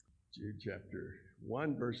Jude chapter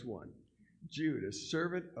 1, verse 1. Jude, a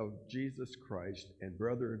servant of Jesus Christ and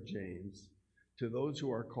brother of James, to those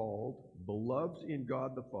who are called, beloved in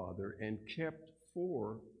God the Father, and kept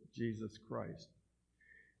for Jesus Christ.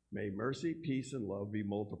 May mercy, peace, and love be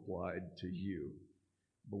multiplied to you.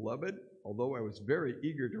 Beloved, although I was very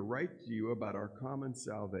eager to write to you about our common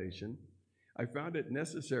salvation, I found it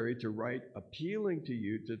necessary to write appealing to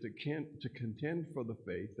you to contend for the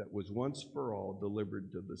faith that was once for all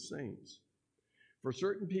delivered to the saints. For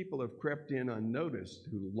certain people have crept in unnoticed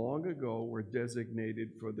who long ago were designated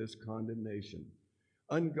for this condemnation,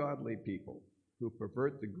 ungodly people who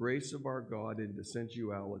pervert the grace of our God into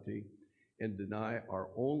sensuality and deny our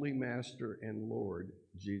only Master and Lord,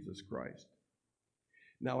 Jesus Christ.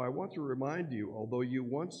 Now I want to remind you, although you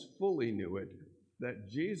once fully knew it, that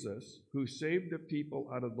Jesus, who saved a people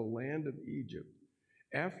out of the land of Egypt,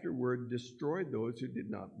 afterward destroyed those who did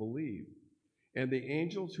not believe. And the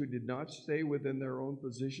angels who did not stay within their own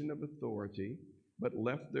position of authority, but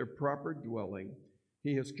left their proper dwelling,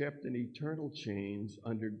 he has kept in eternal chains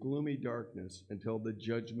under gloomy darkness until the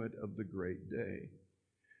judgment of the great day.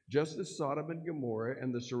 Just as Sodom and Gomorrah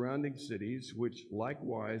and the surrounding cities, which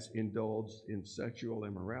likewise indulged in sexual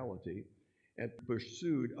immorality and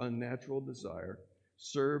pursued unnatural desire,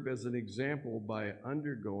 serve as an example by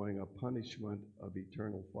undergoing a punishment of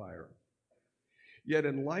eternal fire. Yet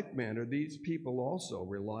in like manner, these people also,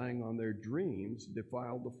 relying on their dreams,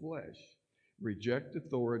 defile the flesh, reject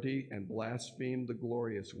authority, and blaspheme the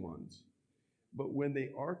glorious ones. But when the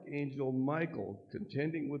archangel Michael,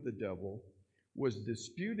 contending with the devil, was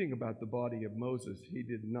disputing about the body of Moses, he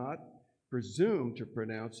did not presume to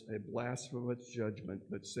pronounce a blasphemous judgment,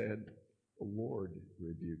 but said, "The Lord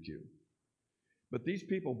rebuke you." But these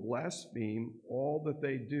people blaspheme all that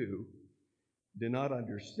they do not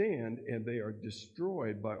understand, and they are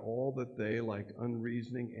destroyed by all that they, like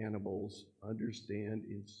unreasoning animals, understand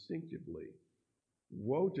instinctively.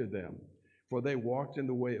 Woe to them, for they walked in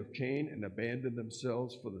the way of Cain and abandoned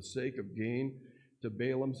themselves for the sake of gain to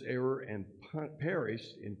Balaam's error and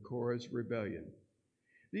perished in Korah's rebellion.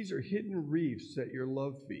 These are hidden reefs at your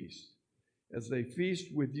love feast, as they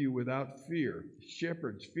feast with you without fear,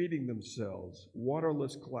 shepherds feeding themselves,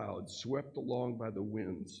 waterless clouds swept along by the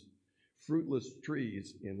winds, fruitless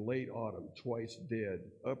trees in late autumn, twice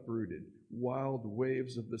dead, uprooted, wild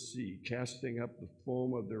waves of the sea casting up the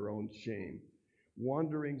foam of their own shame,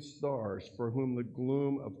 wandering stars for whom the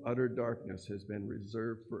gloom of utter darkness has been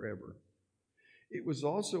reserved forever. It was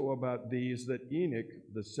also about these that Enoch,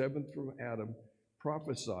 the seventh from Adam,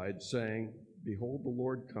 prophesied, saying, "Behold, the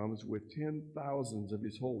Lord comes with 10,000s of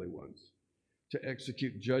his holy ones, to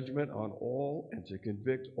execute judgment on all and to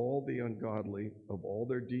convict all the ungodly of all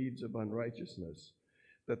their deeds of unrighteousness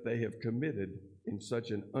that they have committed in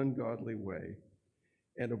such an ungodly way,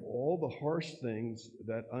 and of all the harsh things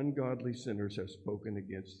that ungodly sinners have spoken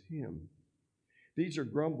against him. These are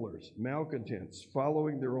grumblers, malcontents,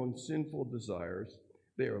 following their own sinful desires.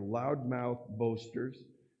 They are loud-mouthed boasters,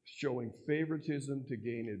 showing favoritism to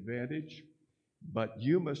gain advantage. But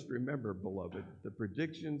you must remember, beloved, the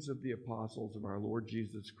predictions of the apostles of our Lord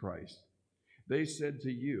Jesus Christ. They said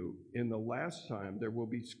to you, in the last time there will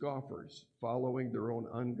be scoffers, following their own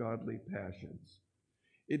ungodly passions.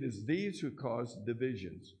 It is these who cause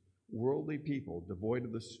divisions, worldly people devoid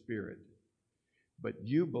of the Spirit. But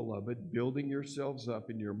you, beloved, building yourselves up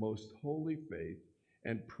in your most holy faith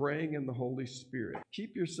and praying in the Holy Spirit,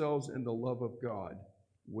 keep yourselves in the love of God,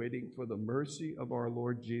 waiting for the mercy of our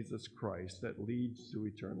Lord Jesus Christ that leads to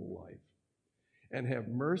eternal life. And have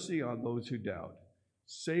mercy on those who doubt.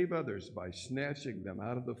 Save others by snatching them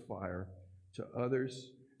out of the fire. To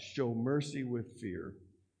others, show mercy with fear,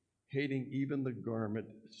 hating even the garment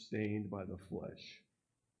stained by the flesh.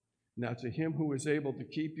 Now to him who is able to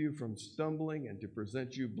keep you from stumbling and to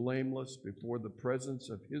present you blameless before the presence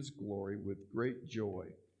of his glory with great joy,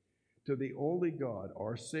 to the only God,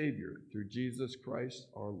 our Savior, through Jesus Christ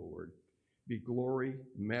our Lord, be glory,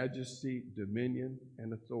 majesty, dominion,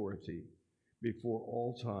 and authority before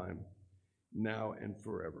all time, now and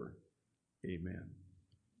forever. Amen.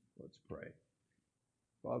 Let's pray.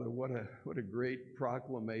 Father, what a great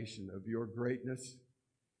proclamation of your greatness.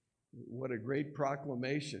 What a great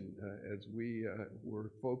proclamation as we were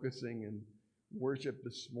focusing in worship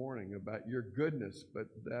this morning about your goodness, but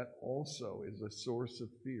that also is a source of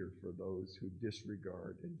fear for those who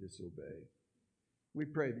disregard and disobey. We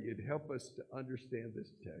pray that you'd help us to understand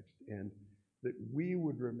this text and that we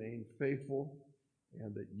would remain faithful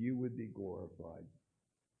and that you would be glorified.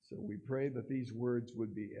 So we pray that these words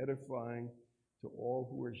would be edifying to all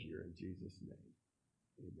who are here in Jesus' name.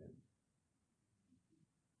 Amen.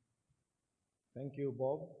 Thank you,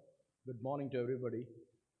 Bob. Good morning to everybody.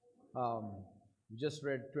 We just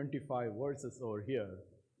read 25 verses over here.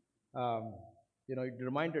 Um, it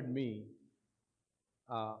reminded me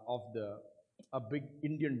of a big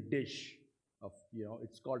Indian dish of,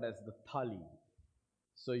 it's called as the thali.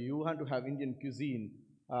 So you want to have Indian cuisine,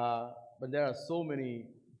 but there are so many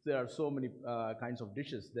kinds of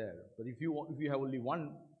dishes there. But if you have only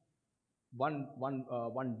one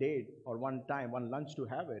date or one time, one lunch to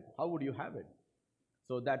have it, how would you have it?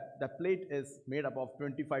 So that plate is made up of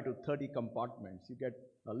 25 to 30 compartments. You get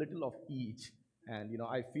a little of each. And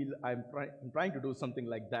I feel I'm trying to do something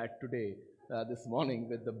like that today, this morning,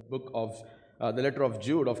 with the book of the letter of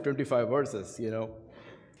Jude of 25 verses.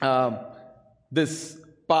 Um, this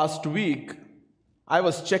past week, I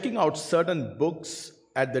was checking out certain books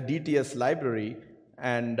at the DTS library,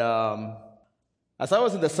 and as I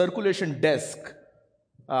was in the circulation desk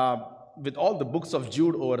uh, with all the books of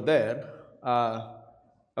Jude over there,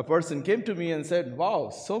 a person came to me and said, "Wow,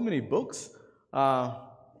 so many books.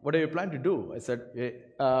 What are you planning to do?" I said,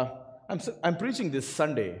 I'm preaching this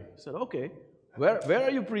Sunday." I said, "Okay. Where are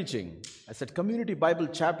you preaching?" I said, "Community Bible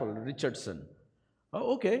Chapel, Richardson."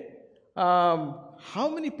 "Oh, okay. How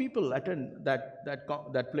many people attend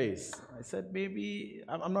that place?" I said, "Maybe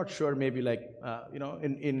I'm not sure. Maybe like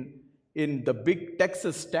in the big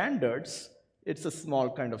Texas standards, it's a small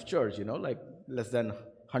kind of church. Like less than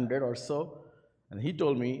 100 or so." And he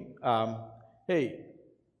told me, "Hey,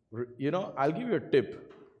 I'll give you a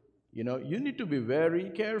tip. You need to be very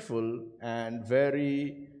careful and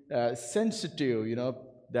very sensitive.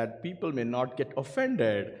 That people may not get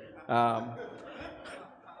offended."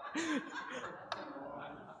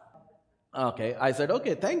 Okay, I said,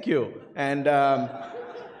 "Okay, thank you." And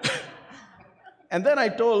then I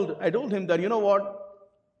told him that, "You know what?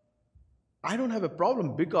 I don't have a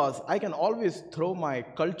problem because I can always throw my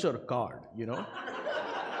culture card.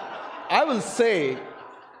 I will say,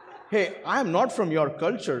 'Hey, I'm not from your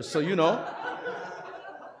culture, so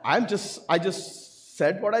I just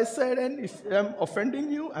said what I said, and if I'm offending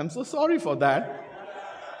you, I'm so sorry for that.'"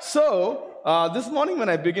 So this morning when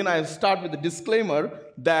I begin, I start with a disclaimer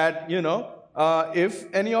that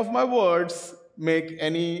if any of my words make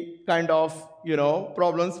any kind of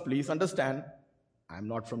problems, please understand, I'm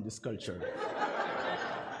not from this culture.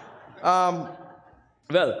 Um,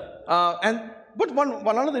 but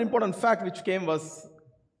one another important fact which came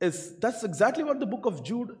is that's exactly what the book of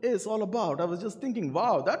Jude is all about. I was just thinking,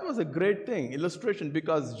 wow, that was a great thing, illustration,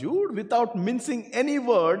 because Jude, without mincing any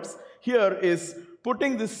words, here is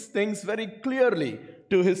putting these things very clearly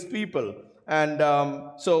to his people. And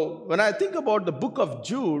so when I think about the book of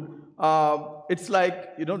Jude, it's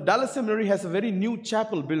like, Dallas Seminary has a very new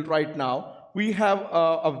chapel built right now. We have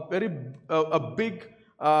a big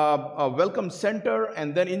a welcome center,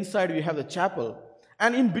 and then inside we have the chapel.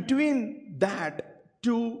 And in between that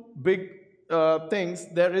two big things,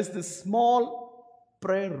 there is this small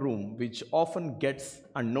prayer room which often gets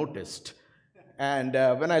unnoticed. And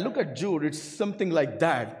when I look at Jude, it's something like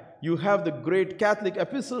that. You have the great Catholic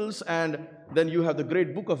epistles, and then you have the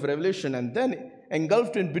great book of Revelation, and then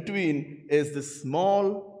engulfed in between is this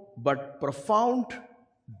small but profound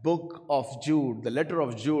book of Jude, the letter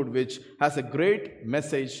of Jude, which has a great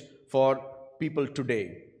message for people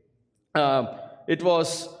today. It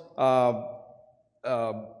was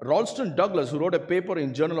Ralston Douglas who wrote a paper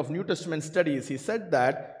in Journal of New Testament Studies. He said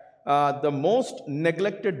that the most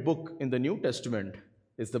neglected book in the New Testament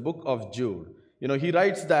is the book of Jude. He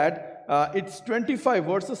writes that its 25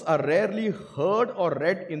 verses are rarely heard or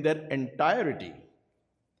read in their entirety.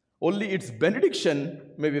 Only its benediction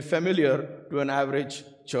may be familiar to an average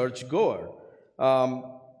churchgoer.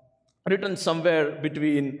 Written somewhere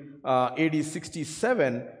between AD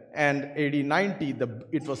 67 and AD 90,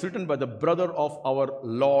 it was written by the brother of our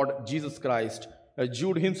Lord Jesus Christ,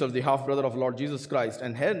 Jude himself, the half-brother of Lord Jesus Christ,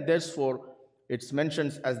 and therefore it's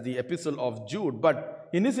mentioned as the Epistle of Jude. But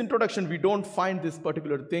in his introduction, we don't find this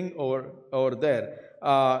particular thing over there.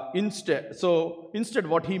 Instead,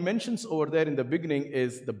 what he mentions over there in the beginning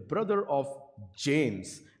is the brother of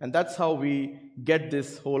James, and that's how we get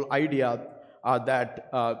this whole idea that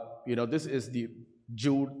this is the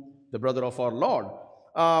Jude, the brother of our Lord.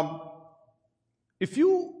 If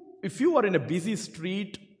you are in a busy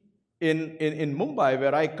street in Mumbai,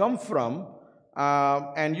 where I come from,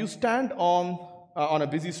 and you stand on a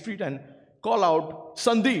busy street and call out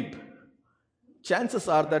Sandeep, chances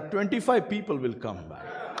are that 25 people will come by.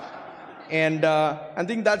 And I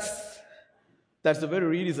think that's the very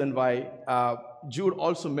reason why Jude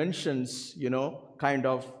also mentions, kind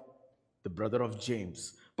of the brother of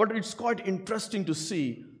James. But it's quite interesting to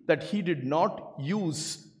see that he did not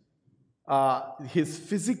use his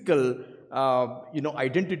physical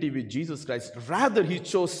identity with Jesus Christ. Rather, he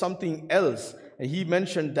chose something else. And he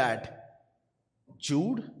mentioned that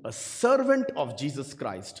Jude, a servant of Jesus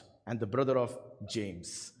Christ and the brother of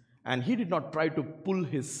James. And he did not try to pull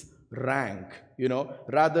his rank,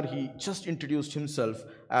 rather he just introduced himself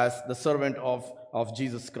as the servant of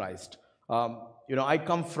Jesus Christ. I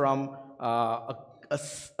come from a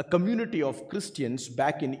community of Christians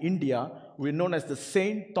back in India. We're known as the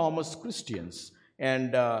St. Thomas Christians.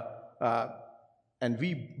 And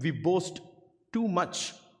we boast too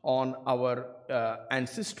much on our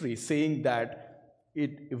ancestry, saying that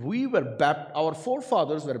our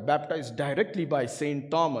forefathers were baptized directly by St.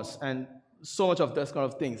 Thomas, and so much of those kind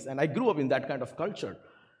of things. And I grew up in that kind of culture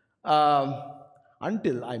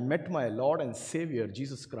until I met my Lord and Savior,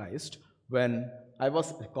 Jesus Christ, when I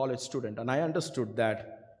was a college student. And I understood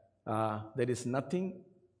that there is nothing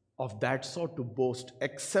of that sort to boast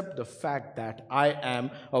except the fact that I am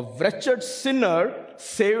a wretched sinner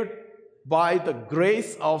saved by the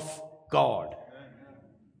grace of God.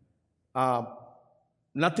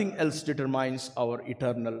 Nothing else determines our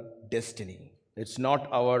eternal destiny. It's not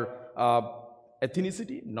our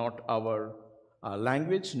ethnicity, not our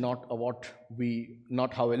language, not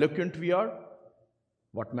how eloquent we are.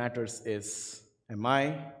 What matters is, am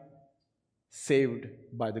I saved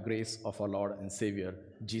by the grace of our Lord and Savior,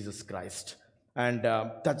 Jesus Christ? And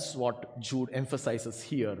that's what Jude emphasizes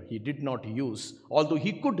here. He did not use, although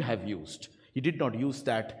he could have used, he did not use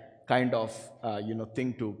that kind of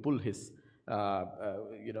thing to pull his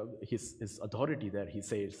his authority there. He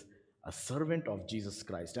says, a servant of Jesus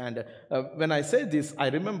Christ. And when I say this, I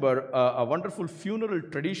remember a wonderful funeral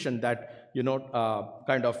tradition that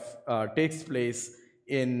takes place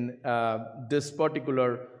in this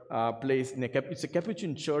particular place. It's a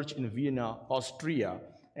Capuchin church in Vienna, Austria,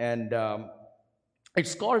 and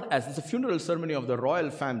it's a funeral ceremony of the royal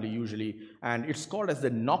family usually, and it's called as the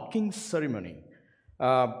knocking ceremony.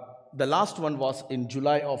 The last one was in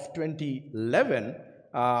July of 2011.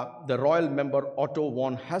 The royal member Otto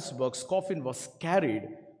von Habsburg's coffin was carried.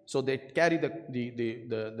 So they carry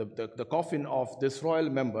the coffin of this royal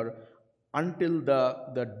member until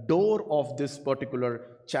the door of this particular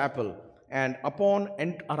chapel. And upon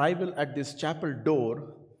arrival at this chapel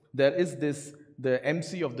door, there is the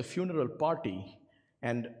MC of the funeral party,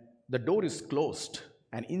 and the door is closed.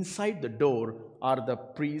 And inside the door are the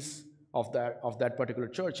priests of that particular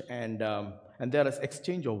church, and there is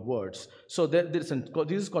exchange of words. So this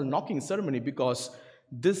is called knocking ceremony because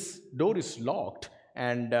this door is locked,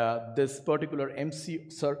 and this particular MC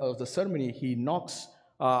of the ceremony, he knocks.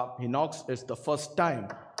 It's the first time,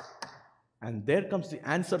 and there comes the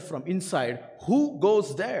answer from inside. Who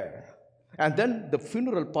goes there? And then the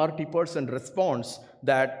funeral party person responds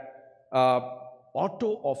that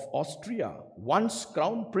Otto of Austria, once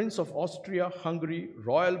Crown Prince of Austria-Hungary,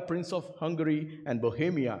 Royal Prince of Hungary and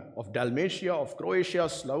Bohemia, of Dalmatia, of Croatia,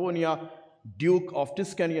 Slavonia, Duke of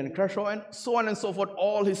Tuscany and Krakow, and so on and so forth,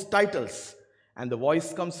 all his titles. And the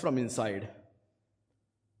voice comes from inside.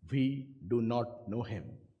 We do not know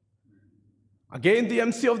him. Again, the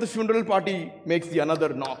MC of the funeral party makes the another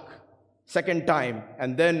knock, second time,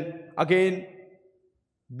 and then again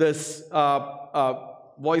this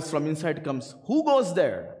voice from inside comes, who goes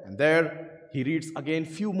there? And there he reads again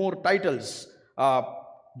few more titles.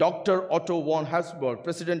 Dr. Otto von Habsburg,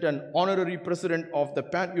 President and Honorary President of the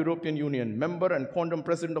Pan-European Union, Member and Quondam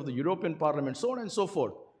President of the European Parliament, so on and so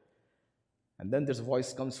forth. And then this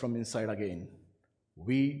voice comes from inside again.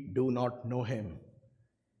 We do not know him.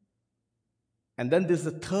 And then there's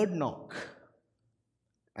the third knock.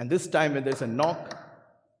 And this time when there's a knock,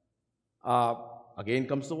 again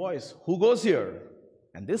comes the voice, who goes here?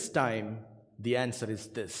 And this time, the answer is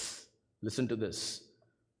this. Listen to this.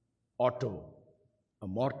 Otto, a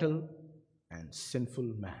mortal and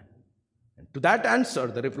sinful man. And to that answer,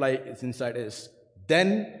 the reply is inside is,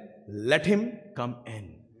 then let him come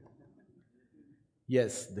in.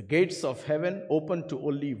 Yes, the gates of heaven open to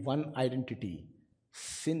only one identity,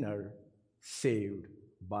 sinner saved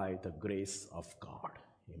by the grace of God.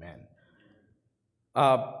 Amen.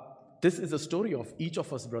 This is the story of each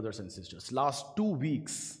of us, brothers and sisters. Last 2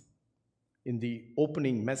 weeks, in the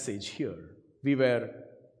opening message here, we were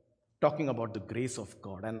talking about the grace of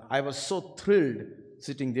God. And I was so thrilled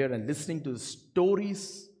sitting there and listening to the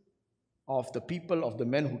stories of the people, of the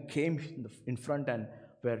men who came in front and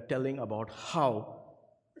were telling about how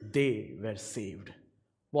they were saved.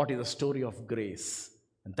 What is the story of grace?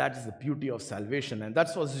 And that is the beauty of salvation. And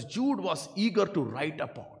that's what Jude was eager to write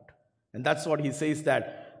upon. And that's what he says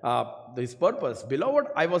that his purpose. Beloved,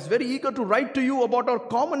 I was very eager to write to you about our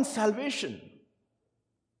common salvation.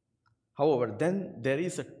 However, then there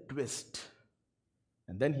is a twist.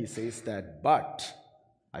 And then he says that, but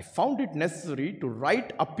I found it necessary to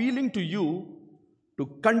write appealing to you to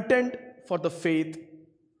contend for the faith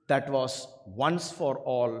that was once for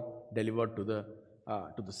all delivered to the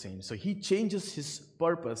saints. So he changes his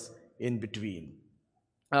purpose in between.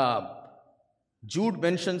 Jude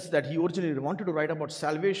mentions that he originally wanted to write about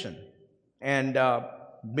salvation, and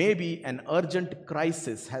maybe an urgent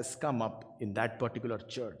crisis has come up in that particular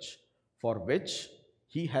church, for which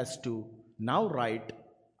he has to now write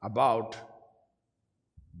about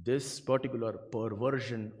this particular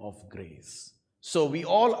perversion of grace. So we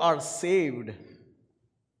all are saved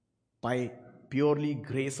by purely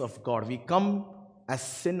grace of God. We come as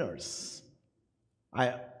sinners.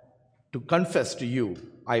 To confess to you,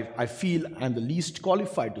 I feel I'm the least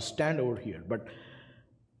qualified to stand over here, but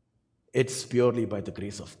it's purely by the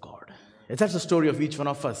grace of God. That's the story of each one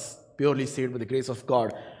of us, purely saved by the grace of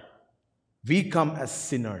God. We come as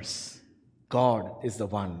sinners. God is the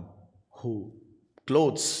one who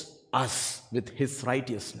clothes us with his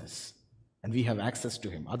righteousness, and we have access to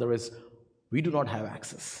him. Otherwise, we do not have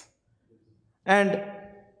access. And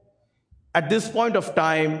at this point of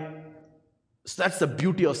time, so that's the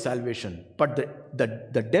beauty of salvation. But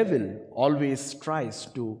the devil always tries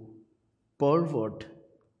to pervert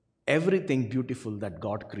everything beautiful that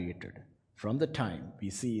God created. From the time we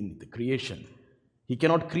see in the creation, he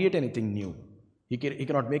cannot create anything new. He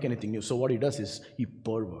cannot make anything new. So what he does is he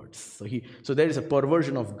perverts. So there is a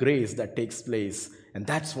perversion of grace that takes place. And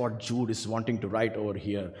that's what Jude is wanting to write over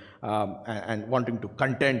here, and wanting to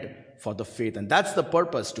contend for the faith. And that's the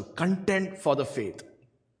purpose, to contend for the faith.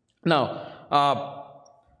 Now,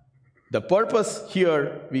 the purpose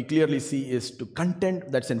here we clearly see is to contend,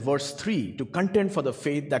 that's in verse 3, to contend for the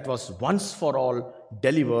faith that was once for all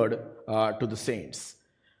delivered to the saints.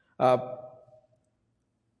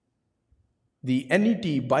 The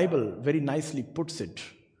NET Bible very nicely puts it,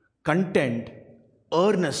 contend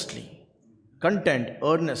earnestly. Contend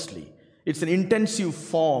earnestly. It's an intensive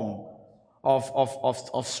form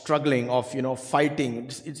of struggling, of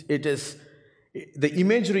fighting. It is. The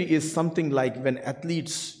imagery is something like when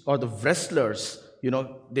athletes or the wrestlers, when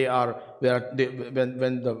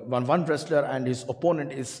one wrestler and his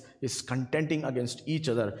opponent is contending against each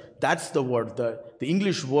other. That's the word. The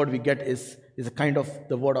English word we get is a kind of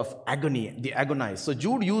the word of agony, the agonize. So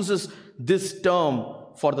Jude uses this term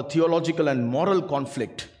for the theological and moral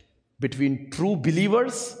conflict between true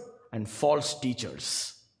believers and false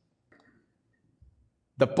teachers.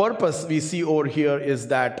 The purpose we see over here is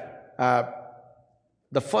that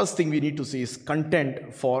the first thing we need to see is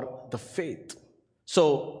contend for the faith.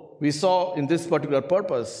 So we saw in this particular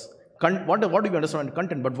purpose, what do we understand by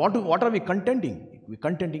content? But what are we contending? We're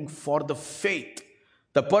contending for the faith.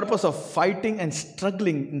 The purpose of fighting and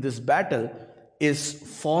struggling in this battle is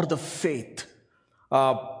for the faith.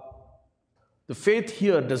 The faith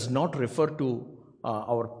here does not refer to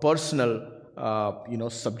our personal,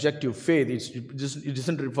 subjective faith. It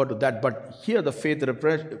doesn't refer to that. But here the faith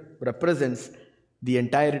represents the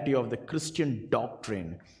entirety of the Christian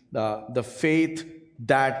doctrine, the faith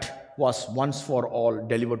that was once for all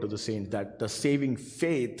delivered to the saints, that the saving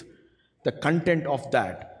faith, the content of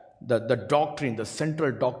that, the doctrine, the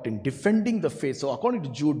central doctrine, defending the faith. So according to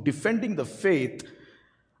Jude, defending the faith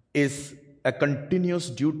is a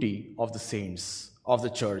continuous duty of the saints, of the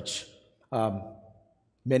church.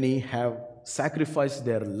 Many have sacrificed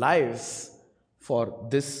their lives for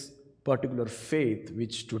this particular faith,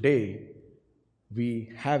 which today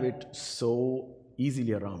we have it so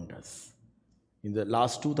easily around us. In the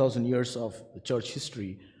last 2,000 years of the church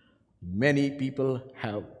history, many people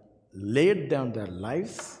have laid down their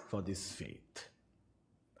lives for this faith.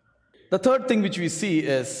 The third thing which we see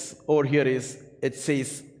is over here is it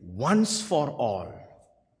says once for all.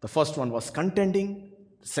 The first one was contending.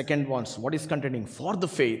 The second one, what is contending? For the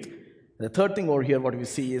faith. The third thing over here what we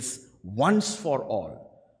see is once for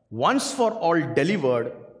all. Once for all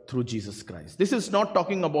delivered through Jesus Christ. This is not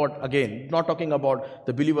talking about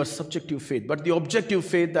the believer's subjective faith, but the objective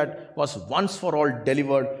faith that was once for all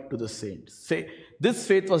delivered to the saints. Say, this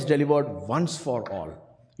faith was delivered once for all.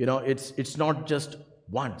 It's not just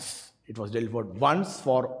once. It was delivered once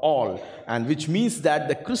for all, and which means that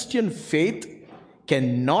the Christian faith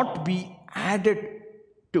cannot be added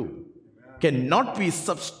to, cannot be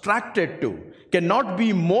subtracted to, cannot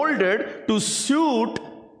be molded to suit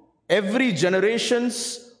every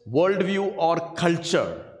generation's worldview or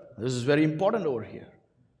culture. This is very important over here.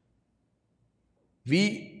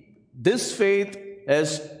 This faith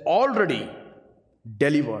is already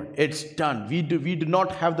delivered. It's done. We do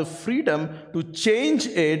not have the freedom to change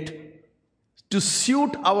it to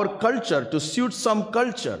suit our culture, to suit some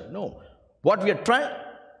culture. No. What we are trying,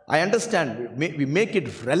 I understand, we make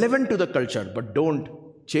it relevant to the culture, but don't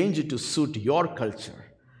change it to suit your culture.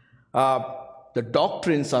 The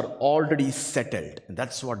doctrines are already settled. And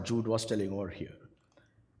that's what Jude was telling over here.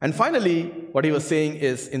 And finally, what he was saying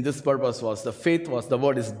is, in this purpose was, the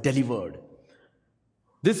word is delivered.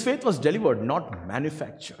 This faith was delivered, not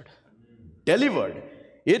manufactured. Delivered.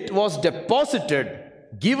 It was deposited,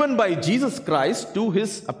 given by Jesus Christ to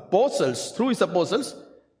his apostles, through his apostles,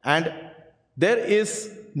 and there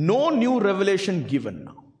is no new revelation given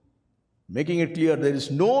now. Making it clear, there is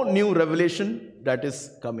no new revelation that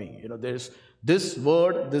is coming. There is this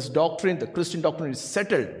word, this doctrine, the Christian doctrine is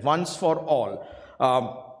settled once for all.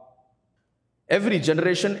 Every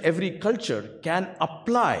generation, every culture can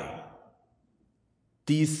apply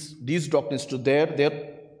these doctrines to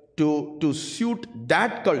to suit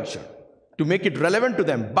that culture, to make it relevant to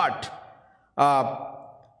them. But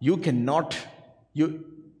you do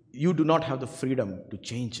not have the freedom to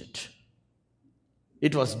change it.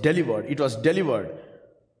 It was delivered. It was delivered.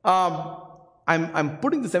 I'm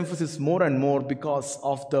putting this emphasis more and more because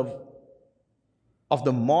of the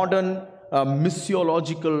modern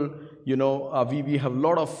missiological. We have a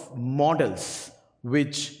lot of models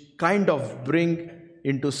which kind of bring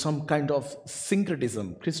into some kind of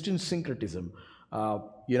syncretism, Christian syncretism.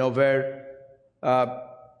 Where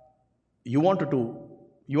you wanted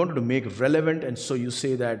to make relevant, and so you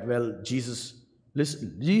say that, well, Jesus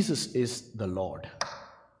is the Lord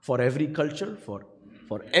for every culture, for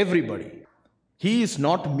everybody. He is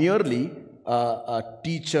not merely a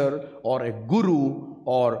teacher or a guru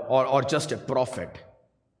or just a prophet.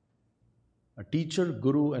 A teacher,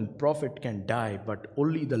 guru, and prophet can die, but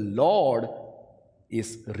only the Lord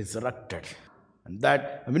is resurrected. And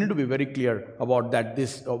that we need to be very clear about that.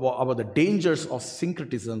 About the dangers of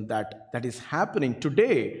syncretism that is happening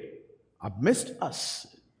today amidst us.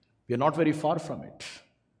 We are not very far from it.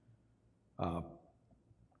 I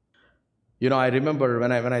remember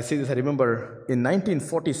when I say this, I remember in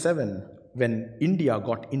 1947 when India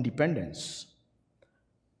got independence.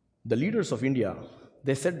 The leaders of India,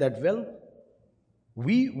 they said that, well,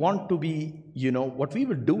 we want to be, what we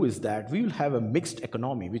will do is that we will have a mixed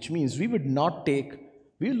economy, which means we will not be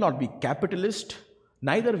capitalist,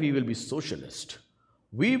 neither we will be socialist.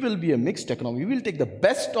 We will be a mixed economy. We will take the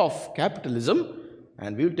best of capitalism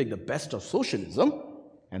and we will take the best of socialism,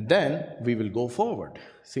 and then we will go forward.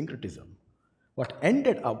 Syncretism. What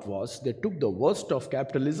ended up was they took the worst of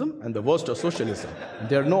capitalism and the worst of socialism.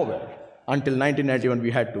 They're nowhere. Until 1991,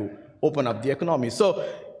 we had to open up the economy. So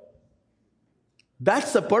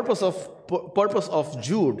that's the purpose of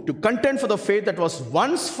Jude, to contend for the faith that was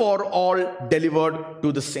once for all delivered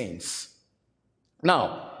to the saints.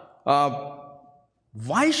 Now,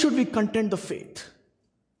 why should we contend the faith?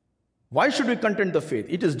 Why should we contend the faith?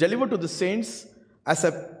 It is delivered to the saints as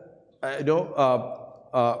let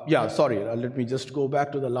me just go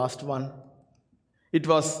back to the last one. It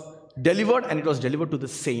was delivered, and it was delivered to the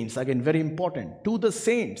saints. Again, very important. To the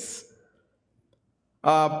saints.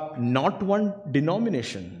 Not one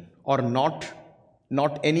denomination or not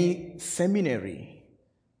any seminary.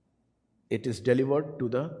 It is delivered to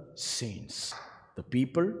the saints, the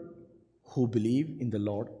people who believe in the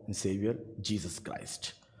Lord and Savior Jesus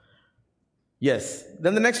Christ. Yes,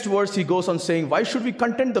 then the next verse he goes on saying, why should we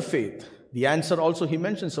contend the faith? The answer also he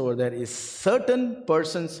mentions over there is, certain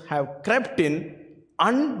persons have crept in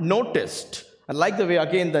unnoticed. And like the way,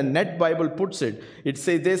 again, the Net Bible puts it,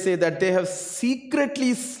 they say that they have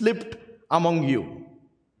secretly slipped among you.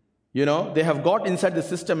 They have got inside the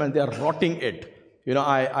system and they are rotting it.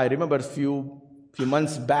 I remember a few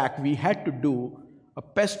months back, we had to do a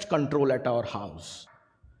pest control at our house.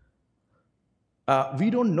 We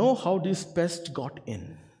don't know how these pests got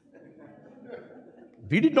in.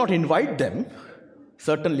 We did not invite them,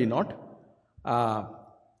 certainly not.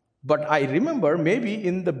 But I remember maybe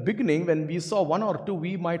in the beginning when we saw one or two,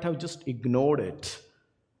 we might have just ignored it.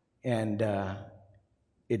 And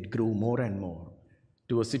it grew more and more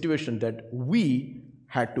to a situation that we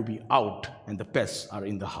had to be out and the pests are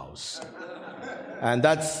in the house. And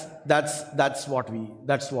that's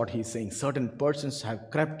what he's saying. Certain persons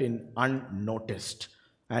have crept in unnoticed.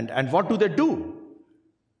 And what do?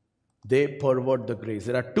 They pervert the grace.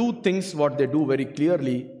 There are two things what they do very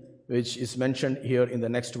clearly, which is mentioned here in the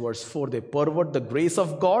next verse 4. They pervert the grace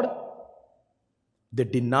of God. They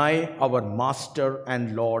deny our Master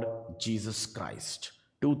and Lord Jesus Christ.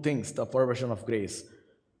 Two things, the perversion of grace.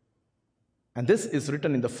 And this is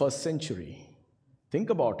written in the first century. Think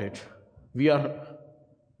about it. We are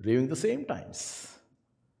living the same times.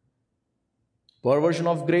 Perversion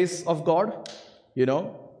of grace of God.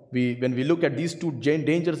 When we look at these two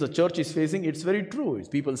dangers the church is facing, it's very true.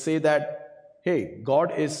 People say that, hey,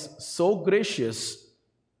 God is so gracious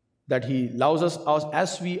that He loves us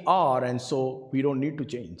as we are, and so we don't need to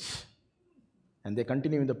change. And they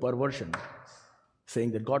continue in the perversion,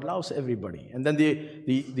 saying that God loves everybody. And then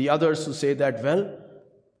the others who say that,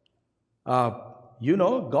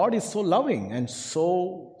 God is so loving and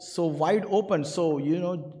so wide open. So,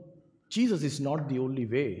 Jesus is not the only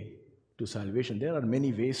way to salvation. There are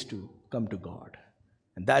many ways to come to God.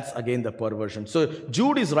 And that's again the perversion. So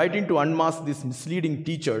Jude is writing to unmask these misleading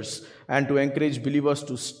teachers and to encourage believers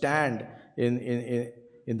to stand in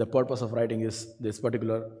the purpose of writing this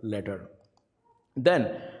particular letter.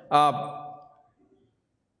 Then,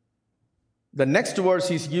 the next verse,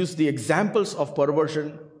 he gives the examples of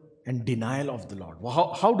perversion and denial of the Lord.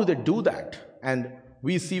 Well, how do they do that? And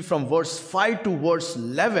we see from verse 5 to verse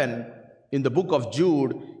 11 in the book of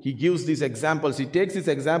Jude, he gives these examples. He takes these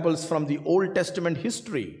examples from the Old Testament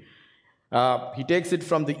history. He takes it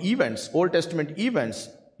from the events, Old Testament events.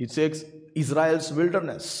 He takes Israel's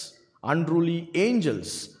wilderness, unruly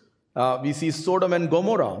angels. We see Sodom and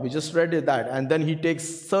Gomorrah. We just read that. And then he takes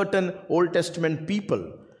certain Old Testament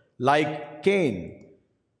people like Cain,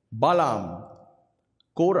 Balaam,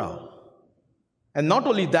 Korah. And not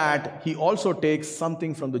only that, he also takes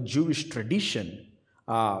something from the Jewish tradition,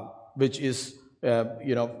 which is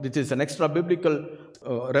an extra biblical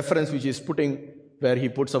reference which is where he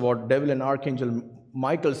puts about devil and archangel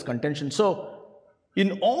Michael's contention. So,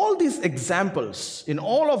 in all these examples, in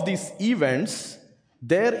all of these events,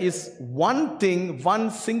 there is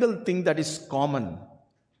one single thing that is common.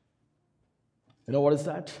 You know what is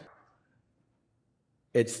that?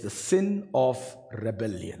 It's the sin of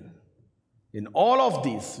rebellion. In all of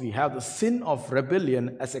these, we have the sin of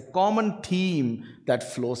rebellion as a common theme that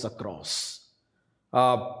flows across.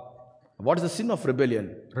 What is the sin of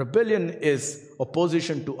rebellion? Rebellion is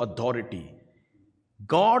opposition to authority.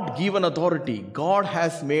 God-given authority. God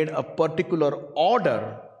has made a particular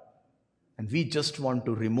order, and we just want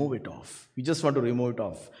to remove it off.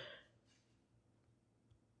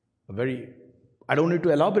 I don't need to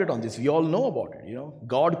elaborate on this. We all know about it.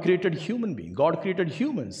 God created human beings. God created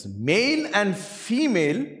humans. Male and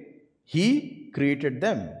female, He created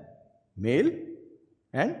them. Male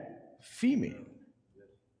and female.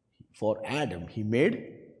 For Adam, He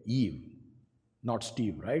made Eve. Not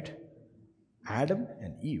Steve, right? Adam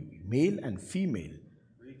and Eve. Male and female.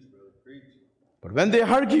 But when they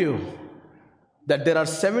argue that there are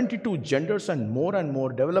 72 genders and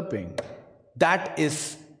more developing, that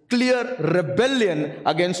is clear rebellion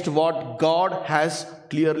against what God has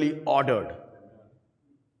clearly ordered.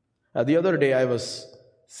 The other day I was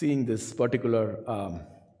seeing this particular,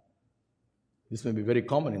 this may be very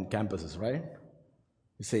common in campuses, right?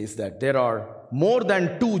 It says that there are more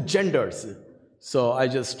than 2 genders. So I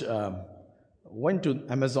just went to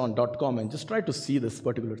Amazon.com and just tried to see this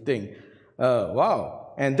particular thing.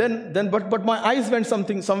 Wow. And then but my eyes went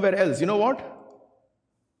somewhere else. You know what?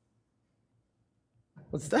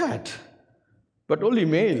 What's that? But only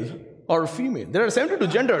male or female. There are 72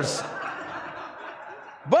 genders.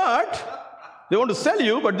 But they want to sell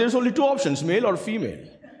you, but there's only 2 options, male or female.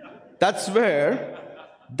 That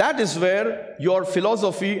is where your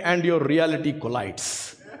philosophy and your reality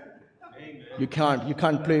collides. You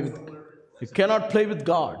cannot play with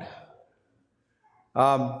God.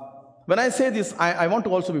 When I say this, I want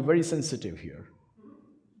to also be very sensitive here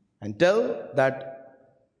and tell that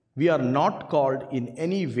we are not called in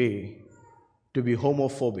any way to be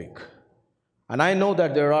homophobic. And I know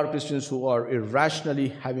that there are Christians who are irrationally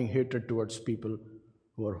having hatred towards people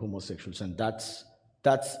who are homosexuals. And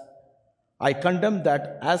I condemn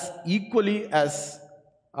that as equally as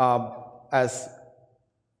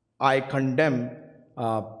I condemn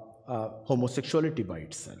homosexuality by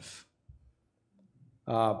itself.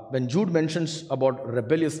 When Jude mentions about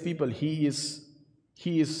rebellious people, he is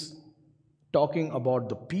talking about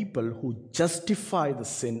the people who justify the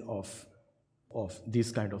sin of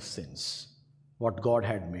these kind of sins, what God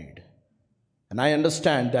had made. And I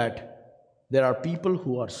understand that there are people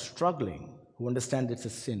who are struggling, who understand it's a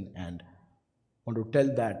sin and want to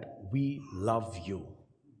tell that we love you.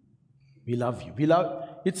 We love you.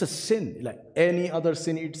 It's a sin. Like any other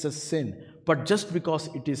sin, it's a sin. But just because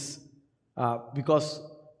it is, because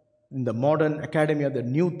in the modern academia, the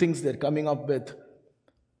new things they're coming up with,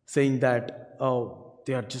 saying that,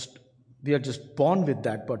 we are just born with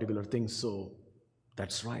that particular thing, so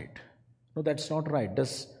that's right. No, that's not right.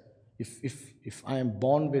 If I am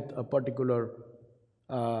born with a particular,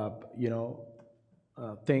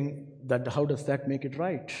 thing, that how does that make it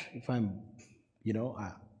right? If I'm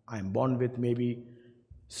I'm born with maybe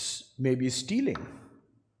stealing.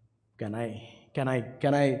 Can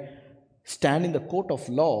I stand in the court of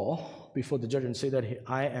law before the judge and say that, "Hey,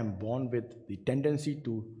 I am born with the tendency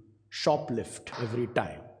to shoplift every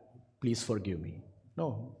time. Please forgive me"?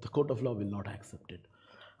 No, the court of law will not accept it.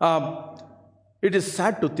 Um, it is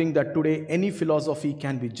sad to think that today any philosophy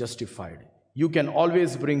can be justified. You can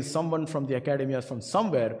always bring someone from the academia, from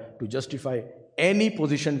somewhere, to justify any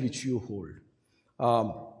position which you hold.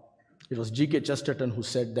 It was G.K. Chesterton who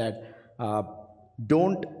said that,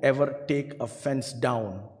 don't ever take a fence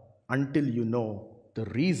down until you know the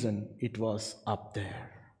reason it was up there.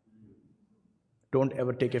 Don't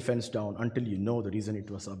ever take a fence down until you know the reason it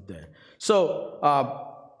was up there. So,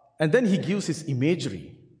 and then he gives his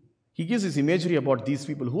imagery. He gives his imagery about these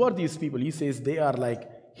people. Who are these people? He says they are like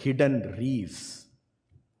hidden reefs.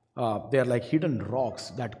 They are like hidden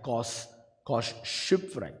rocks that cause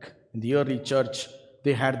shipwreck. In the early church,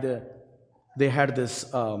 they had this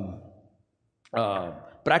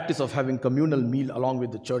practice of having communal meal along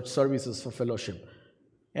with the church services for fellowship.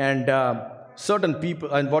 And certain people,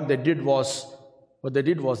 and what they did was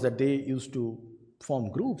that they used to form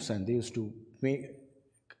groups, and they used to make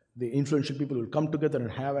the influential people will come together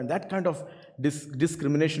and that kind of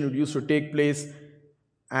discrimination would used to take place.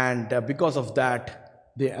 And because of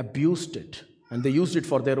that, they abused it, and they used it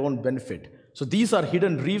for their own benefit. So these are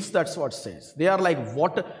hidden reefs, that's what it says. They are like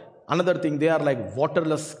water. Another thing, they are like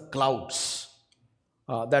waterless clouds.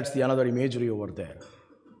 That's the another imagery over there.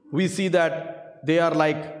 We see that they are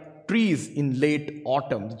like trees in late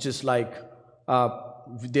autumn, which is like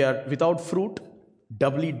they are without fruit,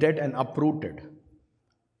 doubly dead and uprooted.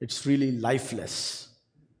 It's really lifeless.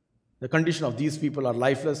 The condition of these people are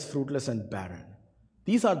lifeless, fruitless, and barren.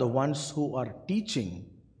 These are the ones who are teaching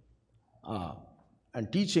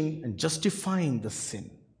and justifying the sin.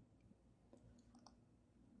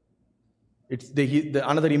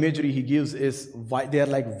 Another imagery he gives is they are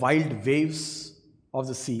like wild waves of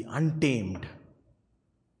the sea, untamed.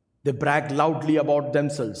 They brag loudly about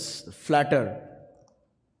themselves, flatter.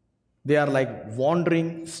 They are like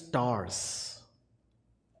wandering stars.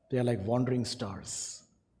 They are like wandering stars.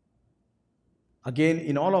 Again,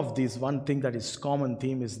 in all of these, one thing that is common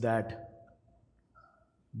theme is that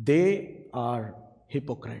they are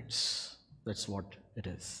hypocrites. That's what it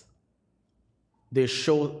is. They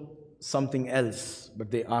show something else, but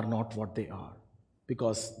they are not what they are,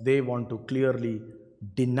 because they want to clearly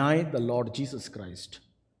deny the Lord Jesus Christ.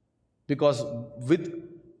 Because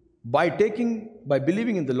by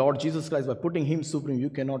believing in the Lord Jesus Christ, by putting Him supreme, you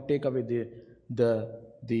cannot take away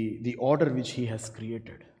the order which He has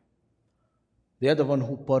created. They are the one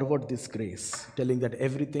who pervert this grace, telling that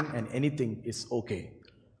everything and anything is okay.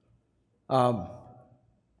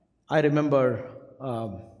 I remember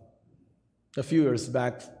a few years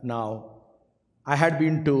back now, I had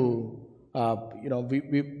been to,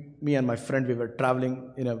 me and my friend, we were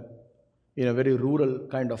traveling in a very rural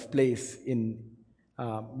kind of place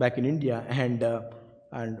back in India, and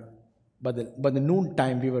by the noon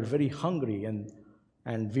time we were very hungry,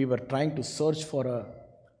 and we were trying to search for a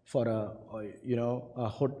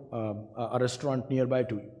restaurant nearby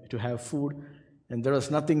to have food, and there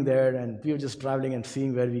was nothing there, and we were just traveling and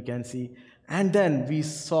seeing where we can see, and then we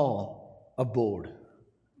saw a board,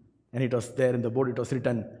 and it was there in the board. It was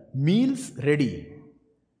written, "Meals ready."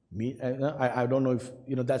 I don't know if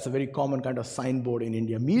that's a very common kind of signboard in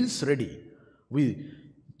India. Meals ready. We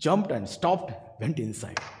jumped and stopped, went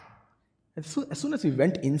inside. And so as soon as we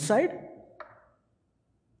went inside,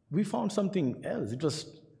 we found something else.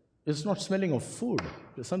 It's not smelling of food.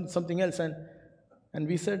 It was something else, and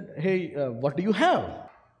we said, "Hey, what do you have?"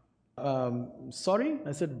 Sorry,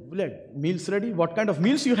 I said, "Meals ready. What kind of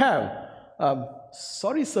meals you have?"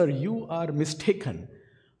 "Sorry, sir, you are mistaken.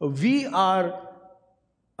 We are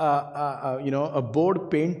a board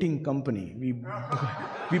painting company.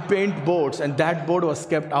 We paint boards, and that board was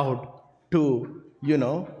kept out to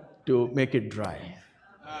make it dry."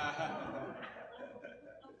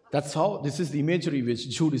 This is the imagery which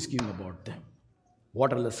Jude is giving about them.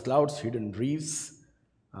 Waterless clouds, hidden reefs,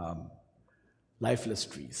 lifeless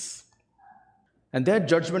trees. And their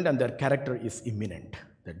judgment and their character is imminent.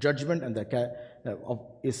 Their judgment and their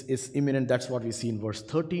is imminent. That's what we see in verse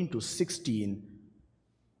 13 to 16.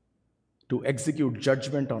 To execute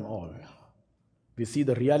judgment on all. We see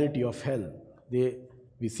the reality of hell.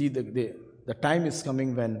 We see the time is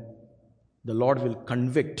coming when the Lord will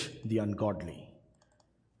convict the ungodly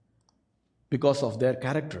because of their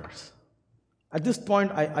characters. At this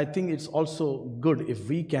point, I think it's also good if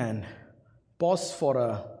we can pause for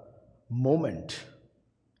a moment,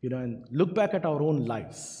 and look back at our own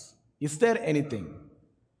lives. Is there anything?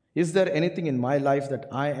 Is there anything in my life that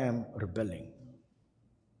I am rebelling?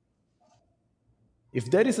 If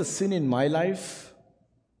there is a sin in my life,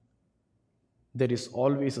 there is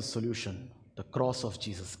always a solution: the cross of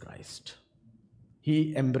Jesus Christ.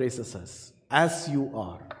 He embraces us as you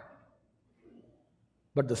are.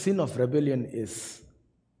 But the sin of rebellion is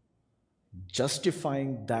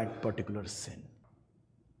justifying that particular sin.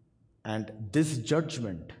 And this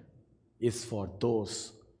judgment is for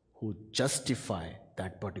those who justify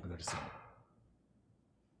that particular sin.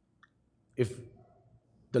 If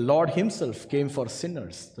the Lord himself came for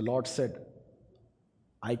sinners, the Lord said,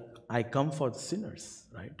 I come for the sinners,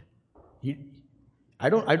 right? I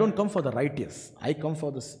don't come for the righteous. I come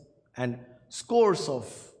for this. And scores of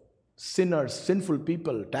sinners, sinful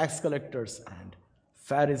people, tax collectors and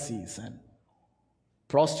Pharisees and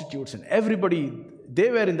prostitutes and everybody, they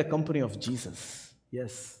were in the company of Jesus.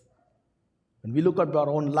 Yes. When we look at our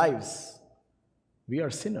own lives, we are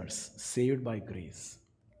sinners saved by grace.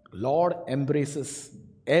 Lord embraces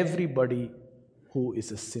everybody who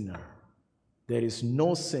is a sinner. There is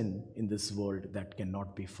no sin in this world that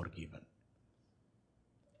cannot be forgiven.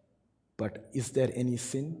 But is there any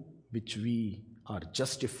sin which we are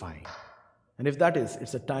justifying? And if that is,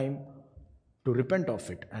 it's a time to repent of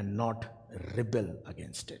it and not rebel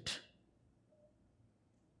against it.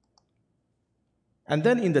 And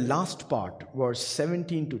then in the last part, verse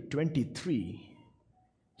 17 to 23,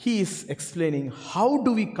 he is explaining how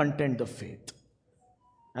do we contend the faith.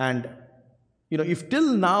 And, if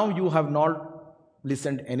till now you have not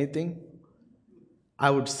listened anything,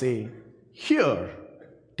 I would say, here,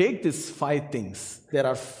 take these 5 things. There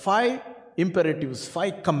are 5 imperatives,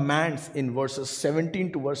 5 commands in verses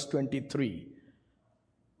 17 to verse 23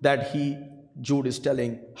 that Jude is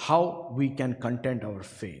telling how we can contend our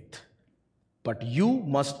faith. But you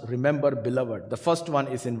must remember, beloved. The first one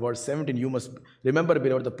is in verse 17. You must remember,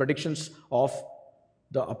 beloved, the predictions of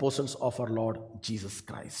the apostles of our Lord Jesus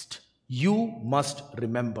Christ. You must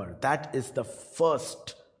remember. That is the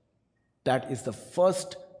first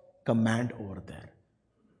command over there.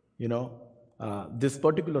 This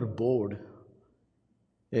particular board,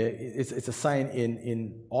 it's a sign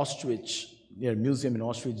in Auschwitz, their museum in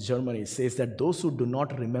Auschwitz, Germany. It says that those who do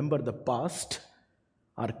not remember the past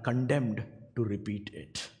are condemned to repeat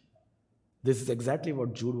it. This is exactly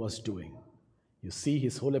what Jude was doing. You see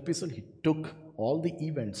his whole epistle, he took all the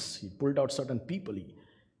events, he pulled out certain people,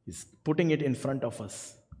 he's putting it in front of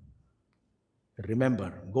us.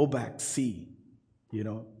 Remember, go back, see,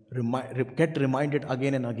 get reminded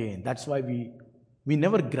again and again. That's why we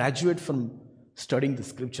never graduate from studying the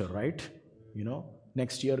scripture, right?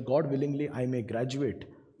 Next year, God willingly, I may graduate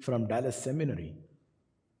from Dallas Seminary.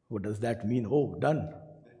 What does that mean? Oh, done.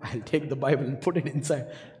 I'll take the Bible and put it inside.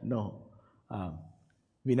 No.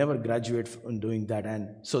 We never graduate from doing that.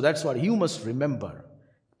 And so that's what you must remember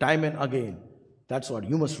time and again. That's what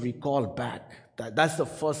you must recall back. That's the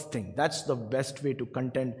first thing. That's the best way to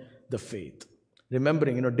contend the faith.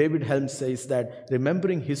 Remembering, David Helms says that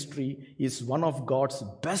remembering history is one of God's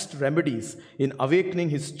best remedies in awakening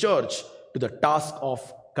his church to the task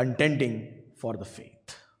of contending for the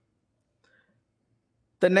faith.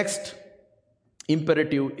 The next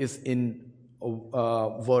imperative is in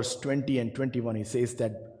verse 20 and 21. He says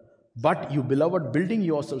that, but you beloved, building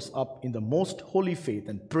yourselves up in the most holy faith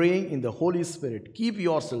and praying in the Holy Spirit, keep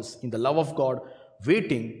yourselves in the love of God,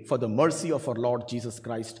 waiting for the mercy of our Lord Jesus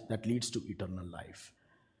Christ that leads to eternal life.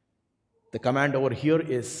 The command over here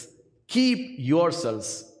is keep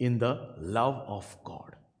yourselves in the love of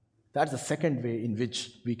God. That's the second way in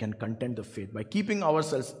which we can contend the faith, by keeping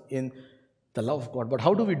ourselves in the love of God. But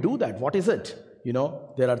how do we do that? What is it?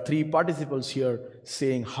 There are 3 participles here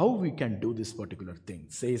saying how we can do this particular thing.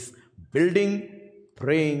 It says building,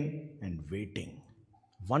 praying, and waiting.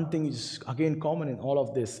 One thing is again common in all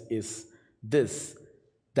of this is this,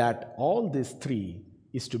 that all these 3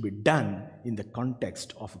 is to be done in the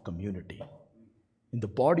context of a community, in the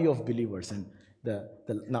body of believers. And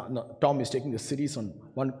Tom is taking the series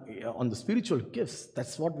on the spiritual gifts.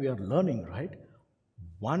 That's what we are learning, right?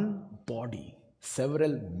 One body,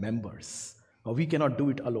 several members. We cannot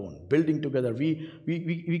do it alone. Building together,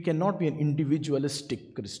 we cannot be an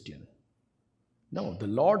individualistic Christian. No, the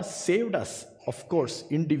Lord saved us, of course,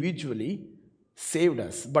 individually saved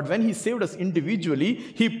us. But when he saved us individually,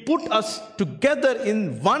 he put us together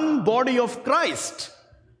in one body of Christ.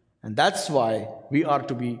 And that's why we are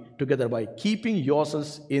to be together, by keeping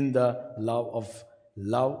yourselves in the love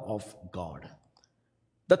of God.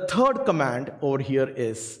 The third command over here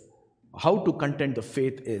is how to contend the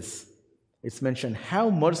faith is, it's mentioned,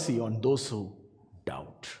 have mercy on those who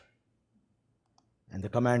doubt. And the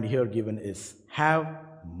command here given is, have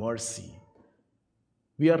mercy.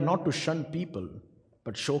 We are not to shun people,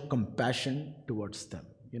 but show compassion towards them.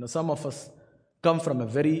 Some of us come from a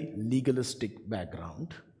very legalistic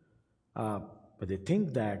background, but they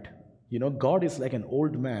think that, God is like an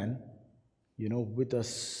old man, with a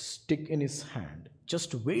stick in his hand,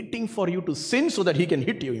 just waiting for you to sin so that he can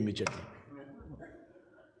hit you immediately.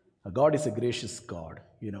 God is a gracious God,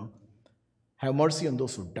 Have mercy on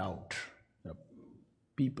those who doubt.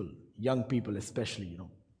 People, young people especially,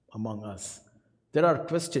 among us. There are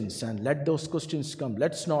questions, and let those questions come.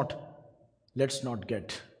 Let's not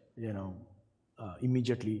get,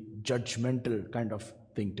 immediately judgmental kind of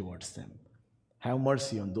thing towards them. Have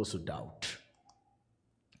mercy on those who doubt.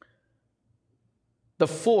 The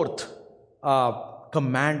fourth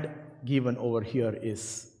command given over here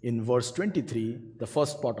is in verse 23. The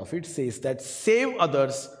first part of it says that save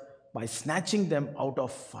others by snatching them out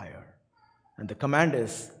of fire. And the command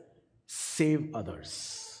is save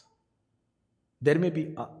others. There may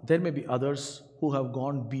be others who have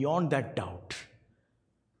gone beyond that doubt.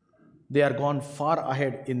 They are gone far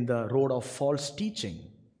ahead in the road of false teaching.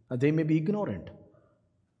 They may be ignorant,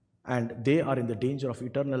 and they are in the danger of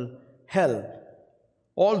eternal hell.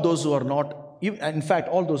 All those who are not, in fact,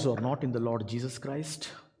 all those who are not in the Lord Jesus Christ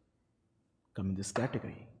come in this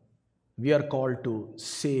category. We are called to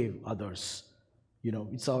save others.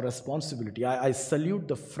 It's our responsibility. I salute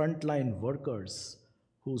the frontline workers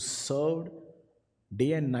who served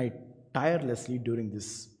day and night tirelessly during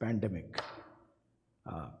this pandemic,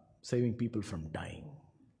 saving people from dying.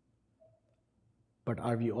 But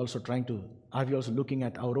are we also looking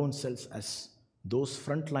at our own selves as those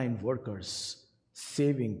frontline workers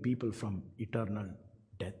saving people from eternal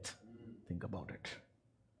death? Think about it.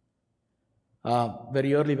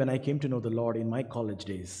 Very early when I came to know the Lord in my college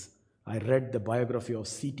days, I read the biography of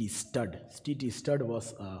C.T. Studd. C.T. Studd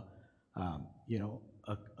was a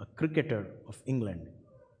cricketer of England.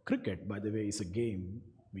 Cricket, by the way, is a game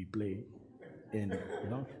we play in,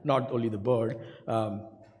 not only the bird,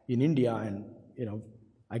 in India, and,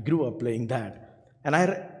 I grew up playing that.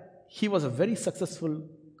 And he was a very successful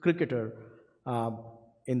cricketer.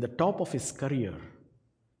 In the top of his career,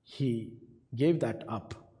 he gave that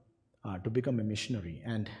up to become a missionary.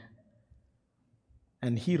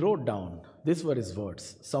 And he wrote down, these were his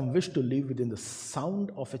words: some wish to live within the sound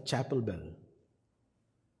of a chapel bell.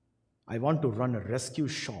 I want to run a rescue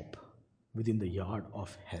shop within the yard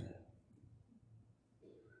of hell.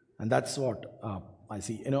 And that's what I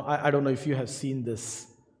see. I don't know if you have seen this.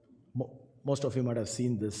 Most of you might have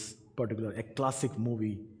seen this particular, a classic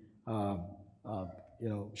movie,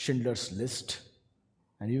 Schindler's List.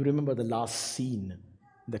 And you remember the last scene,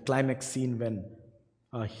 the climax scene when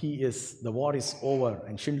the war is over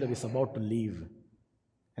and Schindler is about to leave.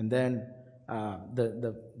 And then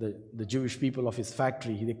the Jewish people of his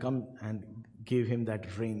factory, they come and give him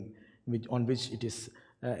that ring on which it is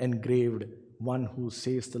engraved, one who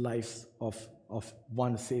saves the lives of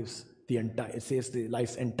one saves the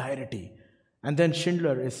life's entirety. And then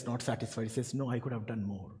Schindler is not satisfied. He says, no, I could have done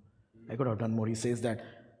more. He says that,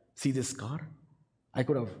 see this car? I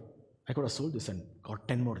could have sold this and got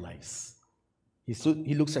 10 more lives.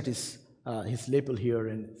 He looks at his label here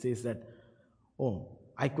and says that, oh,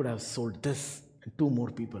 I could have sold this and 2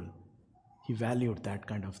 more people. He valued that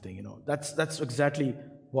kind of thing. That's exactly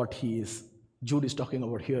what Jude is talking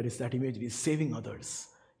about here, is that imagery, is saving others.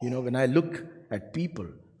 When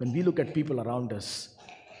we look at people around us,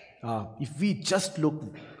 if we just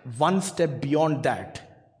look one step beyond that,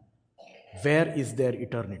 where is their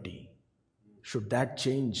eternity? Should that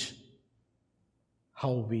change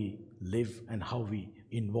how we live and how we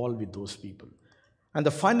involve with those people? And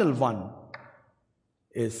the final one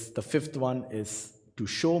is, the fifth one is to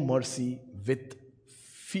show mercy with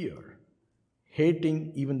fear,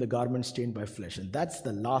 hating even the garment stained by flesh. And that's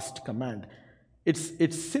the last command.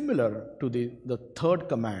 It's similar to the third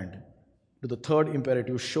command, to the third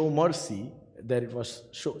imperative, show mercy. There it was,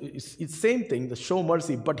 it's same thing, the show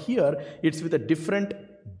mercy, but here it's with a different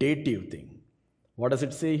dative thing. What does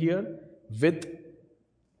it say here? With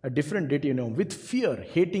a different dative, with fear,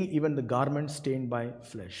 hating even the garment stained by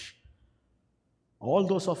flesh. All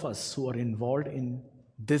those of us who are involved in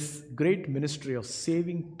this great ministry of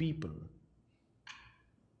saving people,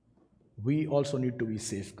 we also need to be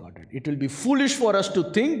safeguarded. It will be foolish for us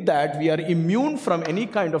to think that we are immune from any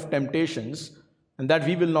kind of temptations and that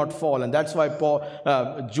we will not fall. And that's why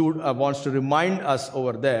Jude wants to remind us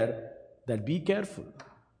over there that be careful.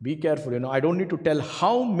 Be careful. I don't need to tell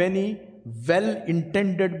how many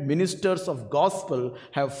well-intended ministers of gospel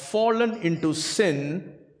have fallen into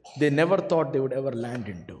sin they never thought they would ever land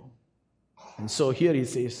into. And so here he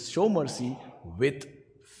says, show mercy with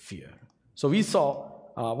fear. So we saw,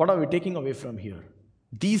 what are we taking away from here?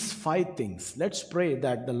 These 5 things. Let's pray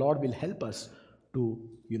that the Lord will help us to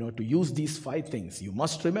use these 5 things. You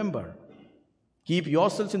must remember, keep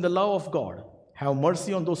yourselves in the love of God. Have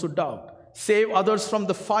mercy on those who doubt. Save others from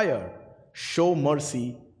the fire. Show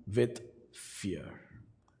mercy with fear.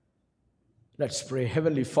 Let's pray.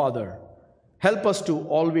 Heavenly Father, help us to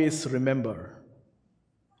always remember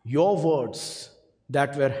your words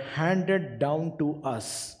that were handed down to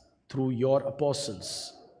us through your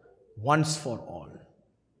apostles once for all.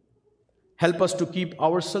 Help us to keep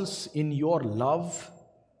ourselves in your love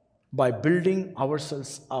by building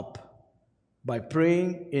ourselves up, by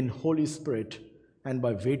praying in Holy Spirit, and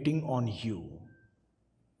by waiting on you.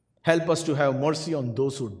 Help us to have mercy on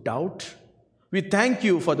those who doubt. We thank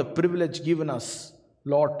you for the privilege given us,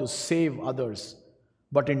 Lord, to save others,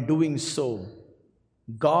 but in doing so,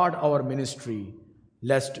 guard our ministry,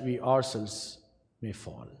 lest we ourselves may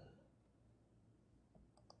fall.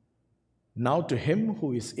 Now to him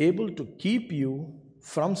who is able to keep you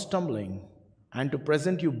from stumbling and to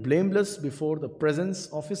present you blameless before the presence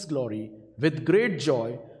of his glory with great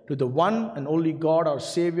joy, to the one and only God, our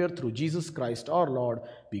Savior, through Jesus Christ our Lord,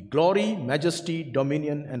 be glory, majesty,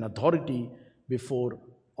 dominion, and authority before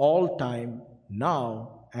all time,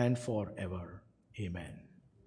 now and forever. Amen.